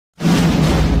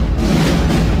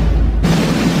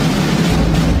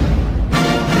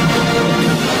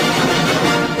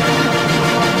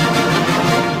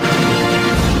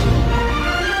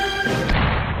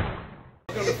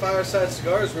Fireside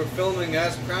Cigars. We're filming,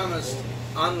 as promised,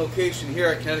 on location here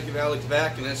at Connecticut Valley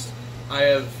Tobacconist. I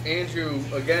have Andrew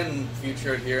again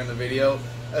featured here in the video,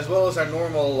 as well as our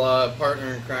normal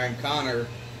partner in crime, Connor.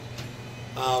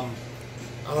 I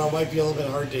don't know, it might be a little bit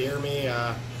hard to hear me.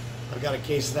 I've got a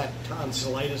case of that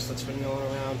tonsillitis that's been going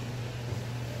around.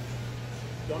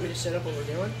 You want me to set up what we're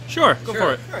doing? Sure, go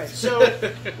for it. Alright, so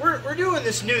we're doing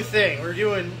this new thing. We're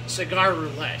doing cigar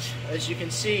roulette. As you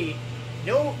can see,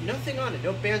 nothing on it,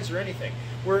 no bands or anything.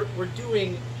 We're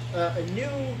doing a new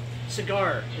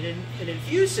cigar, an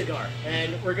infused cigar,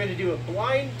 and we're going to do a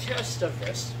blind test of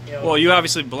this. You know, Well, you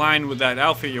obviously blind with that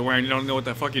outfit you're wearing. You don't know what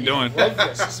the fuck you're doing. I love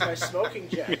this. This is my smoking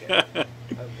jacket.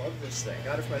 I love this thing.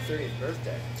 Got it for my 30th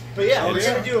birthday. But yeah, we're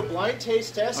going to do a blind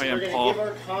taste test. And we're going to give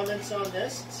our comments on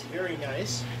this. It's very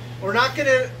nice. We're not going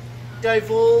to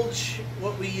divulge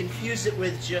what we infused it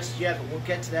with just yet, but we'll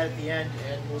get to that at the end,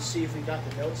 and we'll see if we got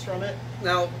the notes from it.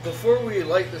 Now, before we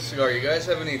light the cigar, you guys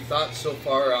have any thoughts so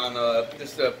far on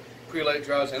just the pre-light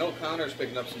draws? I know Connor's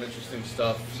picking up some interesting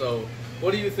stuff, so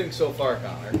what do you think so far,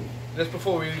 Connor? Just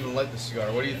before we even light the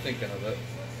cigar, what are you thinking of it?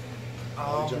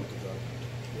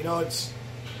 You know,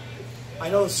 I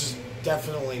know this is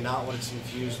definitely not what it's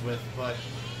infused with, but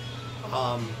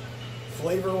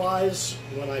flavor-wise,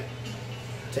 when I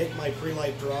take my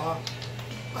pre-light draw,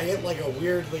 I get like a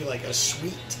weirdly, like a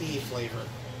sweet tea flavor.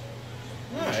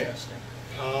 Interesting.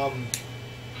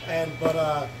 But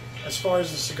as far as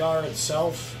the cigar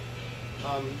itself,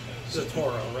 it's a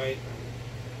Toro, right?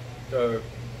 Looks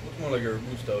more like a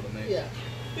Robusto to me. Yeah.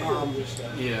 Yeah.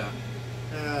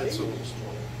 It's a little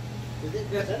small. Is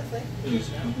that a thing? It is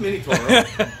now. Mini Toro. I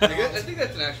think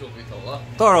that's an actual Vitola.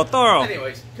 Toro.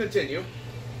 Anyways, continue.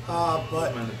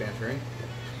 But Mind the bantering.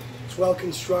 it's well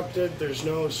constructed. There's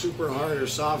no super hard or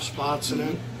soft spots in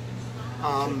it.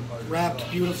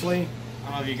 Wrapped beautifully. I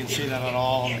don't know if you can see that at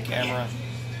all on the camera.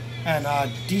 And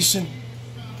decent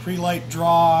pre-light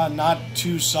draw, not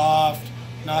too soft,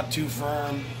 not too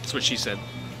firm. That's what she said.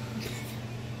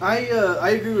 I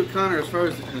agree with Connor as far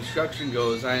as the construction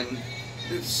goes.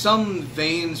 There's some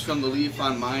veins from the leaf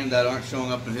on mine that aren't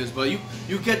showing up in his, but you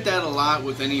get that a lot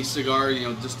with any cigar, you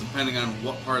know, just depending on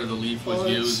what part of the leaf was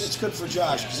used. It's good for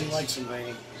Josh because he likes some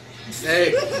veiny.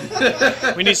 Hey,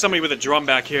 We need somebody with a drum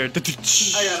back here. I got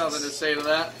nothing to say to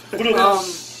that.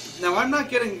 Now I'm not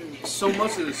getting so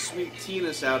much of the sweet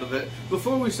teeness out of it.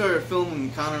 Before we started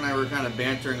filming, Connor and I were kind of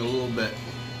bantering a little bit.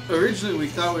 Originally, we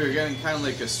thought we were getting kind of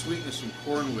like a sweetness from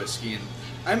corn whiskey, and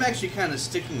I'm actually kind of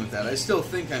sticking with that. I still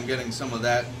think I'm getting some of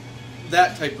that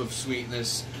type of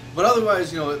sweetness. But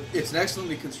otherwise, you know, it's an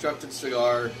excellently constructed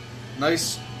cigar.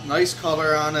 Nice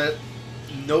color on it.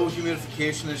 No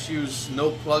humidification issues.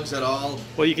 No plugs at all.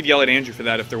 Well, you could yell at Andrew for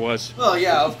that if there was. Well,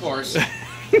 yeah, of course.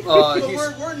 But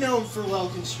we're known for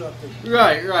well-constructed.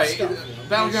 Right. Stuff, you know.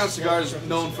 Battleground Cigars is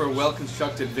known for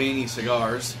well-constructed, veiny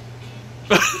cigars.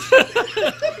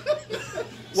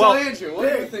 Well, so Andrew,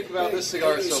 what do you think about this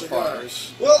cigar so far?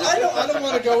 Well, I don't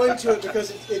want to go into it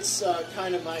because it's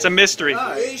kind of my it's a mystery.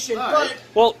 creation. All right.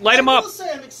 But Well, light him up. I will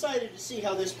say I'm excited to see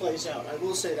how this plays out. I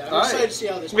will say that. I'm All excited right. to see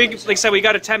how this We, plays like I out. said, we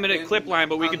got a 10-minute And clip line,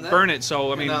 but we on could that- burn it.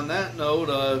 So I mean, And on that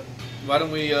note, why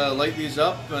don't we light these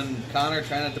up, and Connor,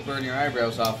 try not to burn your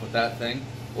eyebrows off with that thing.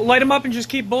 we'll light him up and just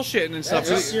keep bullshitting and stuff.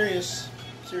 That's a serious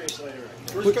later right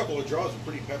there. First couple of draws are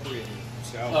pretty peppery and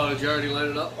sour. Oh, did you already light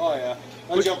it up? Oh yeah.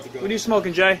 I jumped the gun. What are you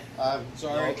smoking, Jay?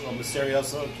 Sorry. No,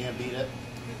 Mysterioso, can't beat it.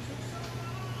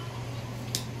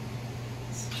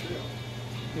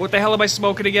 What the hell am I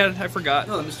smoking again? I forgot.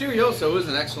 No, the Mysterioso is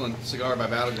an excellent cigar by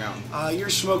Battleground. You're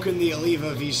smoking the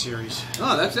Oliva V series.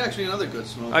 Oh, that's actually another good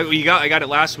smoke. I got it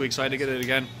last week, so I had to get it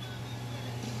again.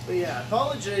 But yeah,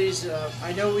 apologies.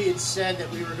 I know we had said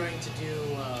that we were going to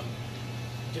do a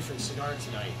different cigar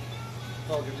tonight,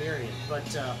 Bulgarian, but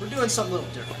we're doing something a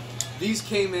little different. These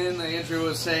came in, Andrew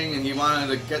was saying, and he wanted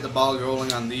to get the ball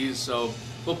rolling on these, so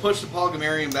we'll push the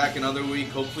Bulgarian back another week.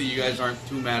 Hopefully you guys aren't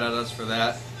too mad at us for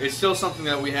that. It's still something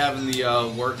that we have in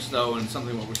the works, though, and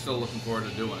something that we're still looking forward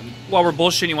to doing. While we're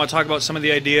bullshitting, you want to talk about some of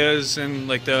the ideas and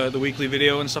like the weekly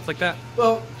video and stuff like that?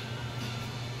 Well,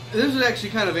 this is actually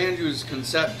kind of Andrew's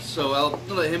concept, so I'll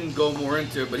let him go more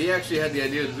into it, but he actually had the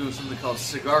idea of doing something called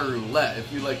cigar roulette,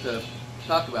 if you'd like to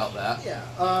talk about that.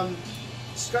 Yeah,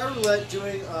 cigar roulette,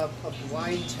 doing a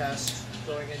blind test,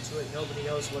 going into it, nobody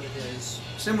knows what it is.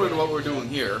 Similar to what we're doing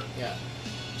here. Yeah.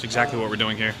 It's exactly what we're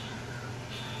doing here.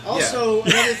 Also,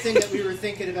 another thing that we were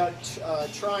thinking about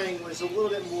trying was a little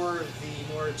bit more of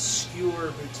the more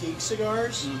obscure boutique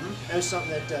cigars. That was something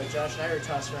that Josh and I were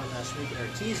tossing around last week in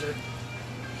our teaser.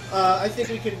 I think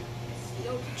we could,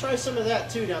 try some of that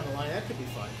too down the line. That could be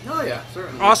fun. Oh yeah,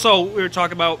 certainly. Also, we were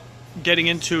talking about getting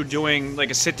into doing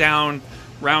like a sit-down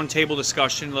round table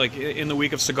discussion, like in the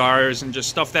week of cigars, and just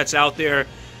stuff that's out there,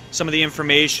 some of the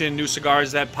information, new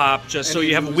cigars that pop, just so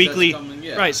you have a weekly,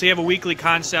 right? So you have a weekly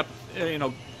concept, you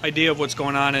know, idea of what's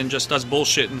going on, and just us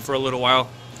bullshitting for a little while.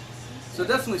 So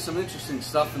definitely some interesting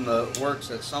stuff in the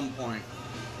works at some point.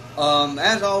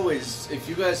 As always, if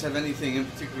you guys have anything in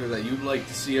particular that you'd like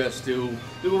to see us do,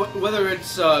 whether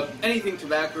it's anything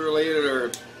tobacco related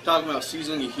or talking about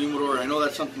seasoning a humidor, I know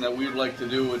that's something that we'd like to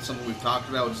do. It's something we've talked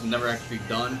about, it's never actually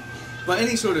done. But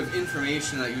any sort of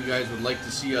information that you guys would like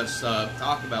to see us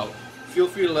talk about, feel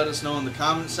free to let us know in the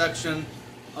comment section.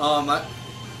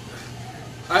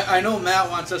 I know Matt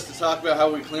wants us to talk about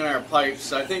how we clean our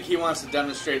pipes. I think he wants to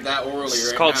demonstrate that orally right now.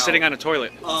 It's called sitting on a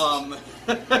toilet.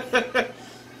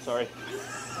 Sorry.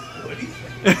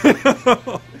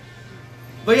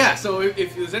 But yeah, so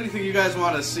if there's anything you guys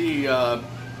want to see,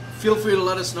 feel free to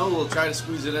let us know. We'll try to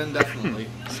squeeze it in, definitely.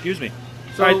 Excuse me.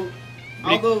 So,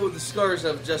 although the cigars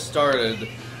have just started,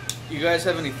 you guys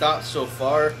have any thoughts so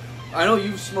far? I know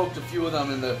you've smoked a few of them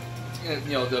in the,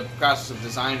 you know, the process of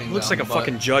designing. Looks like a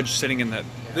fucking judge sitting in that.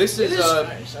 This is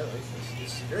nice. I like this.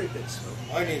 This is very good smoke.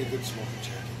 I need a good smoking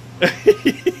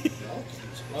jacket.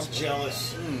 I'm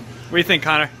jealous. What do you think,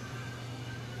 Connor?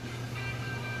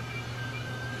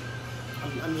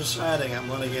 I'm deciding. I'm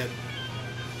letting it.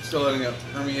 Still letting it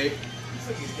permeate. Looks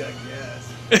like he's got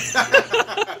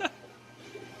gas.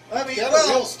 I mean,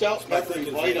 real stout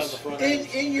peppery light on the front.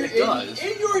 In your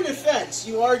defense,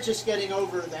 you are just getting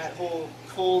over that whole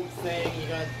cold thing. You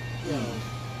got, you know,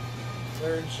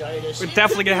 laryngitis. We're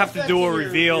definitely gonna have to do a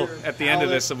reveal at the end of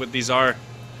this of what these are.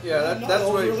 Yeah, that's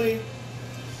what. Really.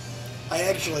 I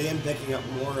actually am picking up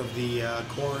more of the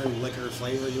corn liquor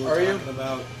flavor you were talking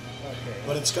about. Okay.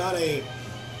 But it's got a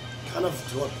kind of,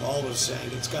 to what Paul was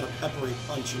saying, it's got a peppery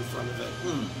punch in front of it.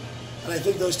 And I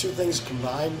think those two things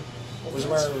combined was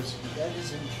where it was. That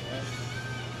is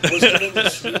interesting. Was getting the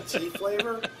sweet tea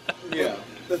flavor. Yeah.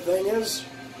 The thing is,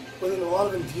 within a lot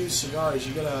of infused cigars,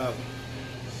 you get a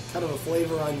kind of a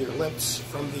flavor on your lips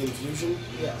from the infusion.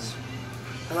 Yes.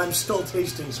 And I'm still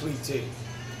tasting sweet tea.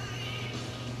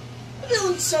 I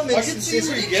mean, in some instances,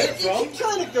 where you get it from. It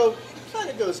kind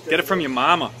of goes good. Get it from your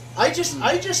mama. I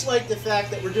just like the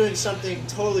fact that we're doing something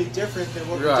totally different than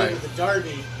what we did with the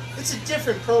Derby. It's a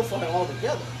different profile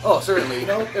altogether. Oh, certainly. You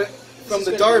know, from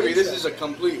the Derby, this is a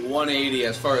complete 180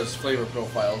 as far as flavor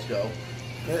profiles go.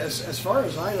 As far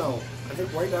as I know, I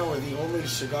think right now we're the only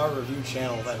cigar review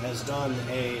channel that has done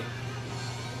a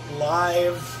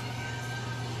live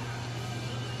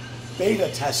beta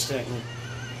testing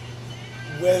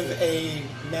with a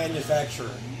manufacturer.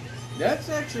 That's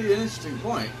actually an interesting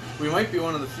point. We might be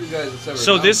one of the few guys that's ever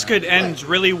So done this that. could end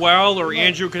really well, or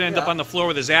Andrew could end up on the floor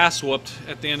with his ass whooped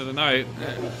at the end of the night.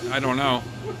 I don't know.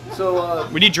 So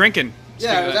we need drinking.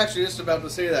 yeah, I was actually just about to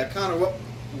say that. Connor, what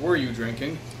were you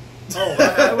drinking? Oh,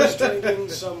 I was drinking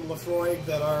some Lafroig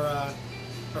that our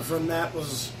friend Matt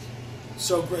was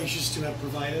so gracious to have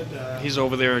provided. He's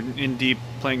over there in deep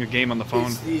playing a game on the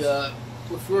phone. It's the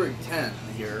Lafroig 10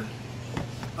 here.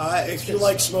 If you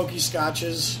like smoky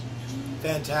scotches,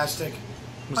 fantastic.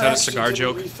 Was that a cigar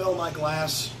joke? I refill my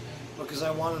glass because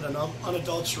I wanted an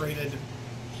unadulterated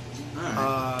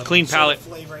clean palate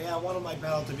flavor. Yeah, I wanted my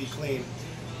palate to be clean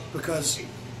because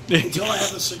until I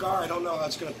have a cigar, I don't know how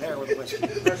it's going to pair with whiskey.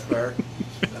 That's fair.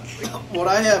 What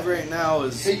I have right now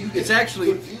is, it's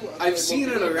actually, I've seen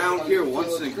it around here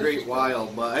once in a great while,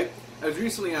 but I was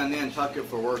recently on Nantucket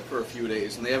for work for a few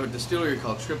days, and they have a distillery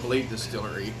called 888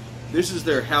 Distillery. This is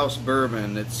their house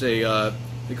bourbon. It's a,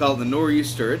 they call it the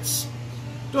Nor'easter. It's,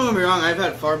 don't get me wrong, I've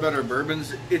had far better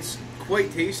bourbons. It's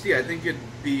quite tasty. I think it'd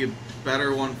be a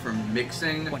better one for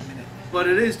mixing. 1 minute. But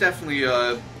it is definitely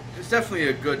it's definitely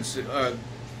a good,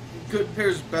 good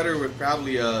pairs better with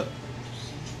probably a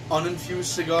uninfused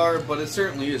cigar, but it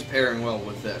certainly is pairing well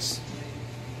with this.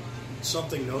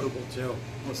 Something notable too.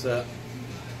 What's that?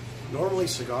 Normally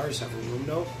cigars have a room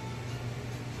note.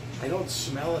 I don't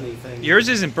smell anything. Yours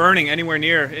isn't burning anywhere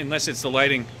near unless it's the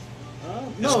lighting.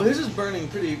 No, his is burning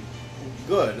pretty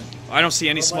good. I don't see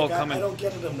any smoke coming. I don't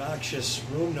get an obnoxious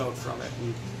room note from it.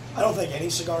 And I don't think any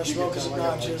cigar smoke is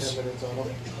obnoxious.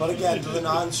 But again, to the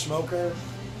non-smoker,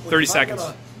 30 seconds.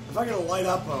 If I'm going to light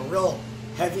up a real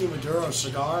heavy Maduro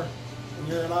cigar, and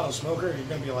you're not a smoker, you're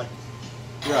going to be like...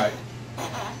 Right.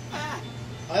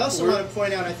 I also want to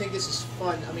point out, I think this is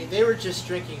fun. I mean, they were just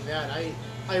drinking that. I,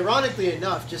 ironically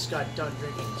enough, just got done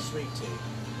drinking sweet tea.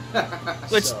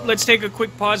 Let's take a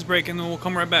quick pause break and then we'll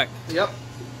come right back. Yep.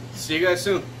 See you guys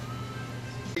soon.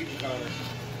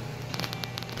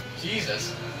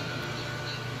 Jesus.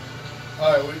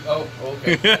 All right.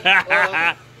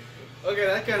 Okay. Okay,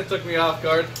 that kind of took me off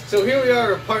guard. So here we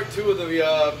are, part 2 of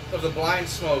the blind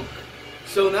smoke.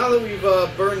 So now that we've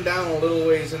burned down a little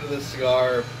ways into this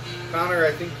cigar, Connor,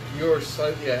 I think you're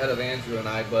slightly ahead of Andrew and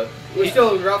I, but we're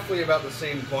still roughly about the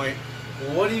same point.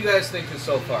 What do you guys think is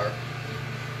so far?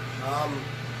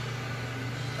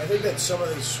 I think that some of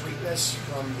the sweetness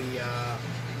from the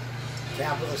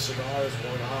cap of the cigar is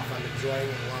worn off. I'm enjoying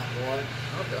it a lot more.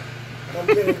 Okay. And I'm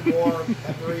getting more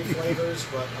peppery flavors,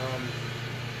 but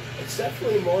it's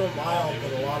definitely more mild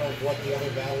than a lot of what the other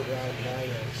battleground wine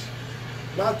is.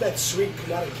 Not that sweet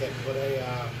Connecticut, but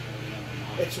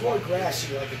it's more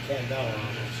grassy, like a Candela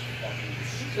almost.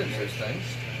 It's interesting.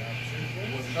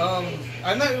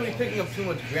 I'm not really picking up too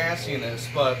much grassiness,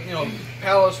 but, you know,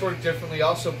 palates work differently.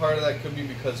 Also, part of that could be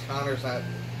because Connor's not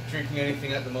drinking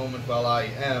anything at the moment while I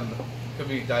am. Could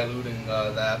be diluting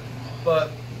that.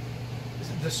 But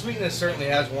the sweetness certainly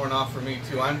has worn off for me,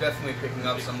 too. I'm definitely picking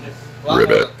up a lot more of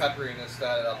the pepperiness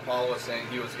that Paul was saying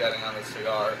he was getting on the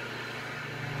cigar.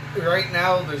 Right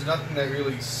now, there's nothing that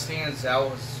really stands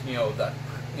out as, the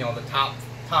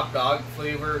top dog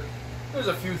flavor. There's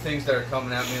a few things that are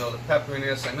coming at me, the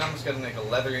pepperiness. I'm almost getting like a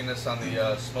leatheriness on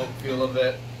the smoke feel of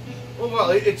it.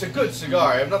 Well, it's a good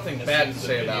cigar. I have nothing bad to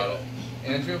say about it.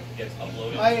 Andrew?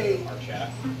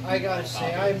 I gotta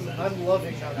say, I'm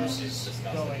loving how this is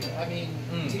going. I mean,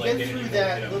 to get through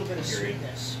that little bit of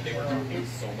sweetness,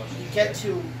 you get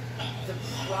to the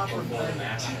proper blend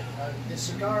of the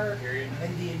cigar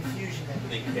and the infusion that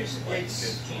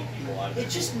it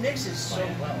just mixes so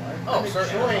well. I'm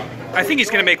enjoying it. I think he's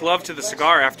going to make love to the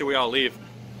cigar after we all leave.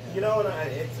 You know,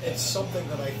 it's something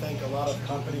that I think a lot of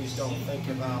companies don't think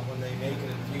about when they make an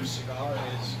infused cigar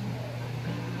is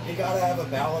you got to have a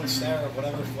balance there of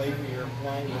whatever flavor you're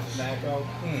applying with tobacco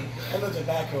and the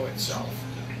tobacco itself.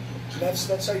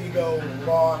 That's how you go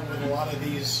wrong with a lot of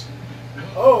these.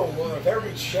 Oh, we're a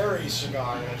very cherry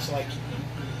cigar, and it's like,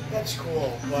 that's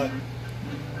cool, but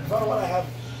if I want to have,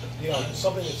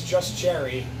 something that's just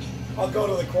cherry, I'll go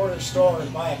to the corner store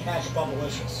and buy a pack of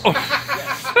Bubblicious.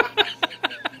 Yes.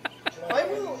 I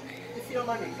will, if you don't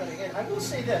mind me cutting in, I will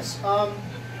say this.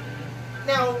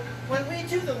 Now, when we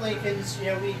do the Lincolns, we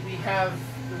have,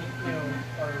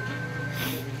 our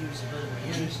we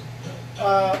use.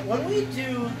 When we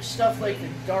do stuff like the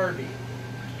Darby,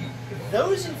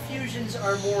 those infusions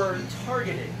are more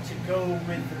targeted to go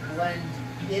with the blend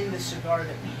in the cigar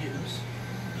that we use.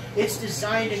 It's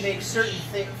designed to make certain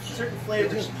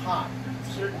flavors pop.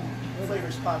 Certain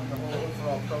flavors pop in the whole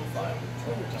overall profile.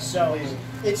 So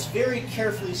it's very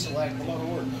carefully selected.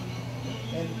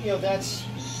 And that's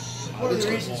one of the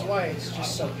reasons why it's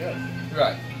just so good.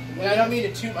 Right. And I don't mean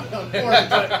to toot my own horn,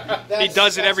 but he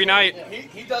does it every night.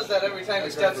 He does that every time he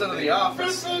steps into the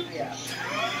office. Yeah.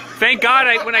 Thank God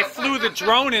when I flew the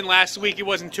drone in last week, he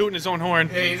wasn't tooting his own horn.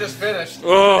 Yeah, he just finished.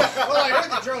 Oh. Well, I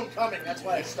heard the drone coming. That's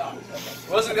why I stopped.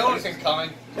 Okay. Wasn't the only thing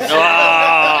coming.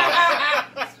 Oh.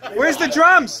 Where's the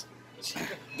drums?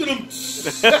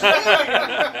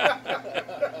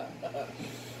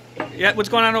 Yeah, what's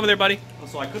going on over there, buddy?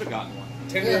 So I could have gotten one.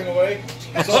 Tendering away.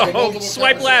 Oh,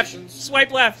 swipe left.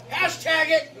 Swipe left.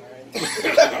 Hashtag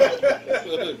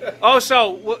it. Oh,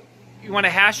 so you want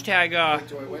to hashtag?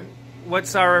 Do I win?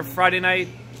 What's our Friday night?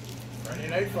 Friday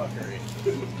night fuckery.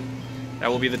 That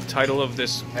will be the title of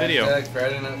this video. Hashtag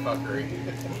Friday night fuckery.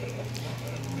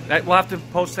 That we'll have to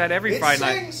post that every Friday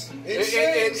night.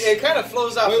 It kind of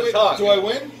flows off the tongue. Do I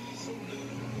win?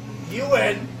 You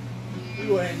win.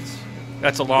 He wins.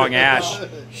 That's a long ash.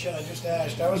 Shit, I just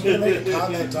ashed. I was going to make a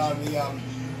comment on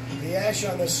the ash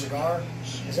on this cigar.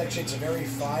 It's a very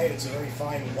fine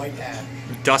white ash.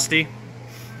 Dusty.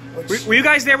 Were you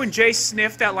guys there when Jay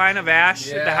sniffed that line of ash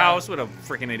at the house? What a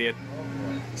freaking idiot.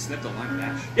 Sniffed a line of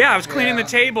ash? Yeah, I was cleaning the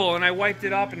table and I wiped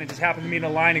it up and it just happened to be in a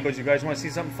line. He goes, "You guys want to see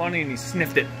something funny?" And he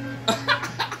sniffed it.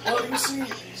 Well, you see,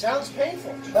 sounds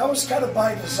painful. That was kind of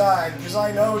by design because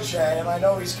I know Jay and I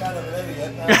know he's kind of an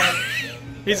idiot. And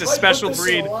he's a special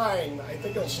breed. In a line, I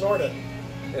think he'll snort it.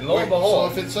 And lo and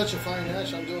behold. So if it's such a fine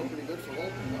ash, I'm doing pretty good for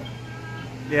holding it.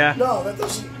 Yeah. No, that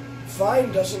doesn't.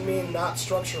 Fine doesn't mean not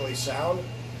structurally sound.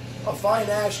 A fine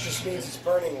ash just means it's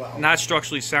burning well. Not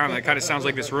structurally sound. That kind of sounds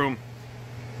like this room.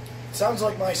 It sounds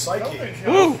like my psyche.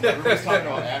 Woo! Everybody's talking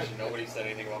about ash and nobody said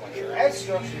anything about my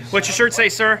shirt. What's your shirt say,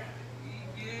 sir?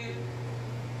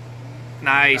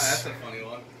 Nice. That's a funny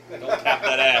one. Don't tap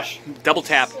that ash. Double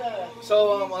tap.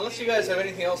 So, unless you guys have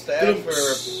anything else to add for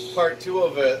part 2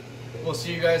 of it, we'll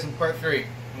see you guys in part 3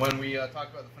 when we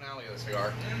talk about the finale of the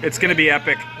cigar. It's going to be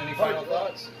epic. Any final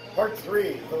thoughts? Part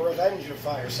 3, the revenge of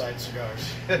Fireside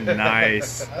cigars.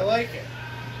 Nice. I like it.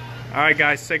 All right,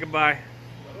 guys, say goodbye.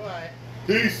 Bye.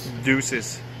 Peace.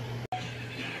 Deuces.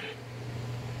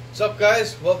 What's up,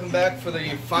 guys? Welcome back for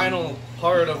the final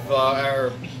part of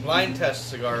our blind test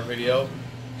cigar video.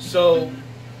 So,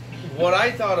 what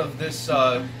I thought of this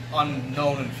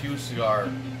unknown infused cigar,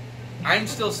 I'm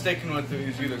still sticking with it.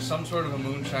 It's either some sort of a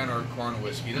moonshine or a corn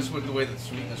whiskey. Just with the way the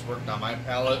sweetness worked on my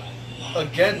palate.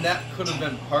 Again, that could have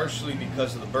been partially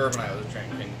because of the bourbon I was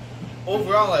drinking.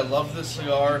 Overall, I love this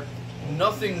cigar.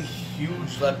 Nothing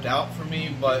huge left out for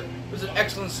me, but it was an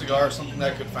excellent cigar, something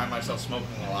that I could find myself smoking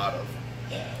a lot of.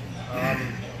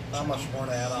 Not much more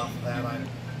to add off of that.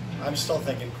 I'm still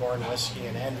thinking corn whiskey,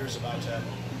 and Andrew's about to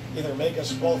either make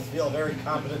us both feel very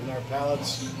confident in our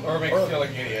palates, or make us feel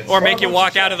like idiots, or make you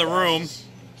walk out of the room.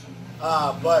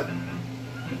 But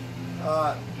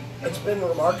it's been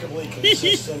remarkably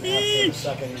consistent after the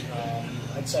second.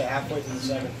 I'd say halfway through the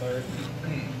second third.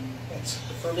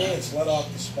 For me, it's let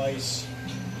off the spice.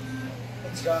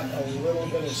 It's got a little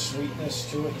bit of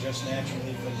sweetness to it, just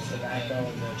naturally from the tobacco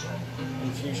and the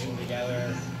infusion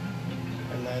together.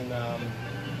 And then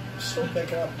still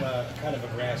picking up kind of a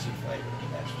grassy flavor.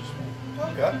 That's just me.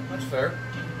 Okay, that's fair.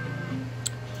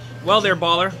 Well, there,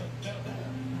 baller.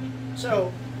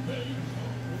 So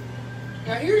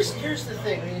now here's the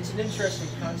thing. I mean, it's an interesting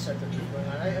concept that we're going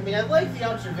on. I mean, I like the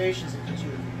observations that the two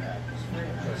of you had. It's very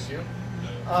impressive.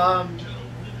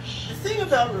 The thing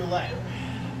about roulette,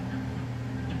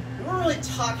 we weren't really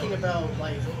talking about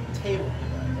like table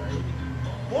roulette, right?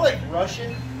 More like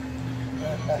Russian.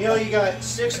 You know, you got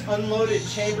 6 unloaded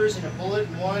chambers and a bullet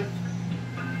in one.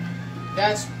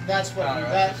 That's what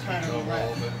that kind of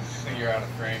roulette. I think you're out of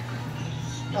frame.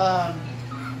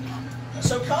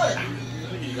 So Connor,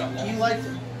 you liked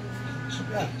it.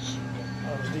 Yeah.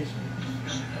 Oh, it was decent.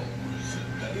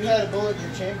 You had a bullet in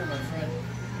your chamber, my friend.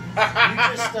 You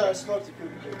just spoke to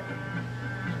Cougar.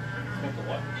 Spoke to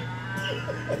what?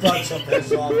 I thought something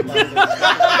was off about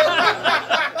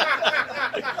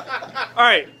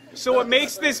Alright, so what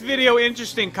makes this video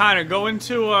interesting, Connor, go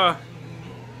into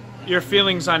your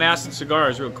feelings on acid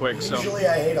cigars real quick. Usually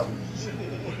I hate them.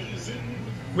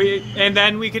 And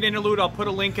then we can interlude, I'll put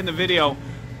a link in the video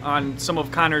on some of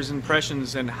Connor's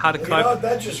impressions and how to cut. You know,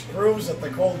 that just proves that the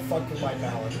cold fucked with my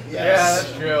palate. Yes. Yeah,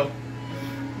 that's true.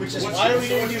 Which is why we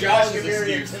didn't do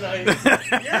Bulgarian tonight.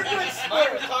 You're a good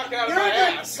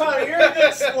sport. You're a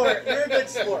good sport. You're a good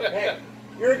sport. Hey,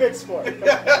 you're a good sport. You're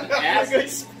a good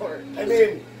sport. I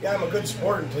mean, yeah, I'm a good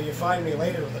sport until you find me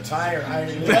later with a tire iron.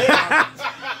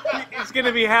 He's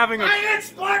gonna be having a.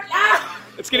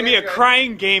 It's gonna be a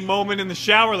crying game moment in the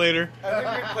shower later. I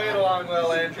think we played along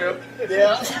well, Andrew.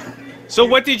 Yeah. So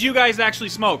what did you guys actually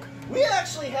smoke? We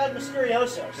actually had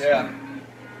Mysteriosos. Yeah.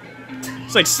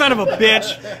 It's like, son of a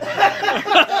bitch.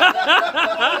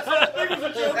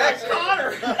 That's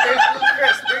Connor.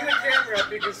 Chris, bring the camera up.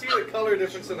 You can see the color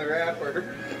difference in the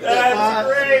wrapper. That's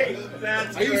great.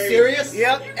 That's Are you great. serious?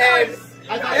 Yep. And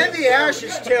the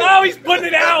ashes too. Oh, he's putting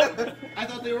it out. I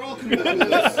thought they were all committed. Is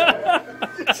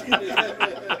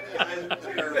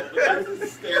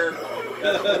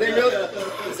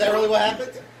that really what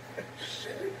happened?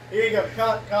 Here you go,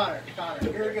 Connor,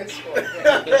 you're a good sport.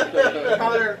 Yeah.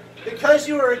 Connor, because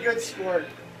you were a good sport,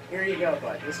 here you go,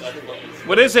 bud. This is for you.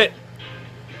 What is it?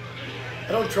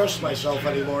 I don't trust myself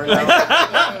anymore now.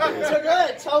 So go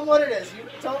ahead, tell them what it is.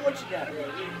 Tell them what you got.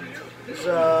 It's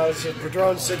a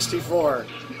Padron 64,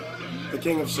 the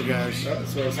king of cigars.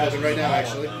 That's what I was having right now,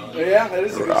 actually. Yeah, that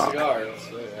is a good cigar.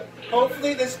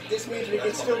 Hopefully this means we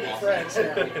can still be friends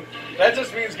now. That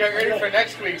just means get ready for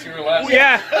next week's roulette.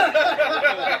 Yeah.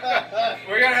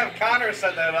 We're gonna have Connor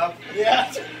set that up. Yeah.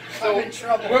 So I'm in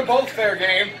trouble. we're both fair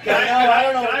game. I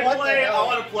don't know Can I what play? the hell. I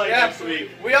want to play next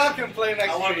week. We all can play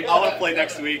next week. I want to play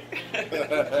next week.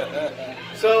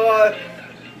 So,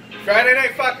 Friday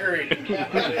Night Fuckery.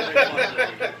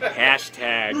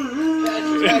 Hashtag.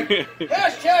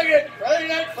 Hashtag it. Friday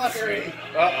Night Fuckery.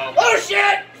 Uh-oh. Oh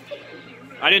shit!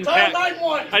 I didn't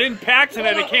pack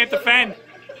tonight. I can't defend.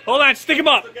 Hold on, stick him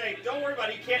up. Okay, don't worry about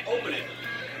it. You can't open it.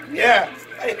 Yeah,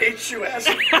 I hate you, ass.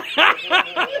 I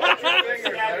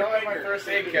don't have my first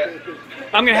aid kit.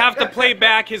 I'm gonna have to play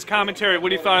back his commentary.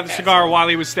 What he thought of the cigar while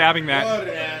he was stabbing that. What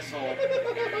an asshole.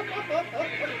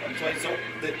 So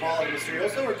did Paul have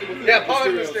Mysterioso? Or Yeah, Paul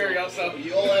and Mysterioso.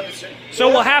 You all have Mysterioso. So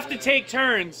we'll have to take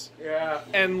turns. Yeah.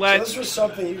 And So let's. this was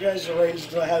something you guys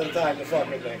arranged ahead of time to fuck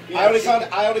with me. I already found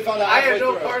out. I had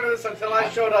no part of this until I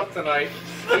showed up tonight.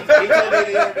 He told me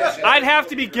the intermission. I'd have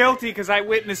to be guilty because I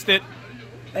witnessed it.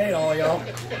 Hey, all y'all.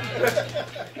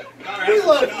 We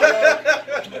love you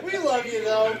though. We love you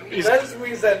though. That just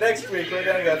means that next week we're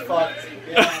gonna get fucked.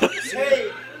 Yeah.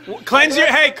 Hey. Cleanse your.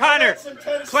 Hey, Connor.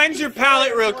 Cleanse your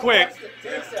palate real quick. You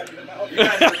guys are about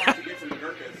to get some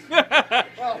burkas.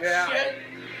 Oh, Yeah. shit.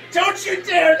 Don't you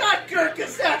dare! Not good,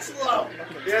 because that's low.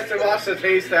 He has to wash the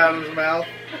taste out of his mouth.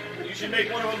 You should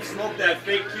make one of them smoke that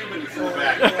fake Cuban in the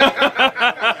back.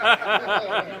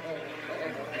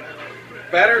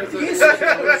 Better?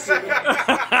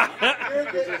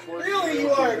 Really, you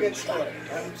are a good sport.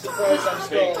 I'm surprised I'm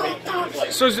still...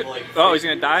 So is it, oh, he's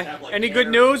going to die? Any good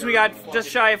news? We got just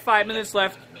shy of 5 minutes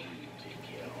left.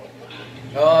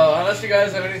 Unless you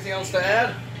guys have anything else to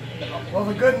add? Well,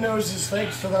 the good news is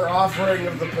thanks to their offering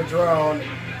of the Padron,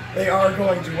 they are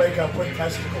going to wake up with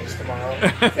testicles tomorrow.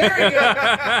 Very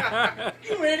good.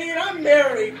 You idiot, I'm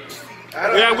married.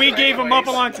 Yeah, we gave him up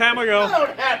a long time ago. I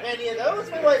don't have any of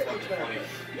those. My wife keeps them.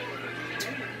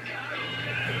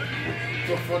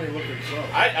 It's a funny looking song.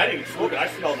 I didn't even smoke it. I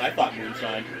smelled it. I thought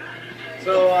moonshine.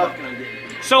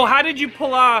 So how did you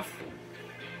pull off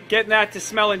getting that to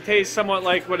smell and taste somewhat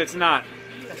like what it's not?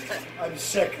 I'm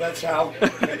sick, that's how.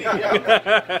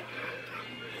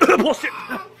 Bullshit.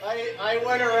 I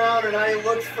went around and I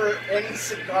looked for any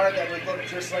cigar that would look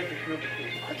just like a group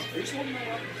of people.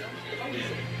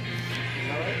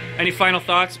 Any final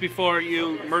thoughts before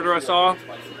you murder us all?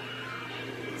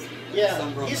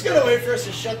 Yeah, he's gonna wait for us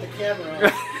to shut the camera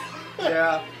off.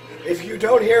 Yeah. If you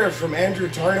don't hear it from Andrew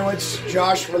Tarnowitz,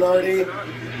 Josh Renardi,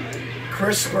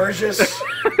 Chris Burgess,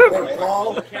 or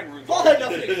Paul, Paul had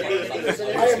nothing to do with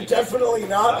it. I am definitely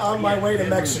not on my way to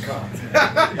Mexico.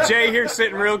 Jay here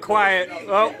sitting real quiet.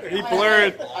 Oh, he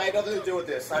blurred. I had nothing to do with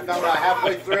this. I found out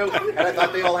halfway through, and I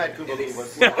thought they all had Cuba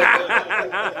Libras.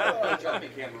 I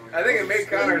think it made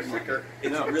Connor sicker.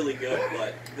 It's really good,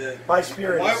 but My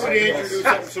spirit. Why would he introduce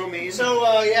something so mean?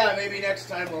 So, yeah, maybe next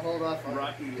time we'll hold off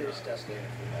on taste testing.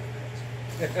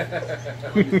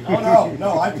 Oh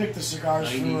no, I picked the cigars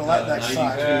for roulette next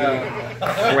time.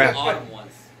 autumn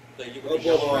ones. That you would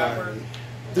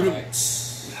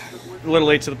A little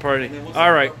late to the party.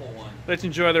 All right, let's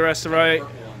enjoy the rest of the night.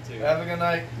 Have a good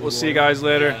night. We'll see you guys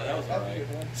later.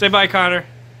 Say bye, Connor.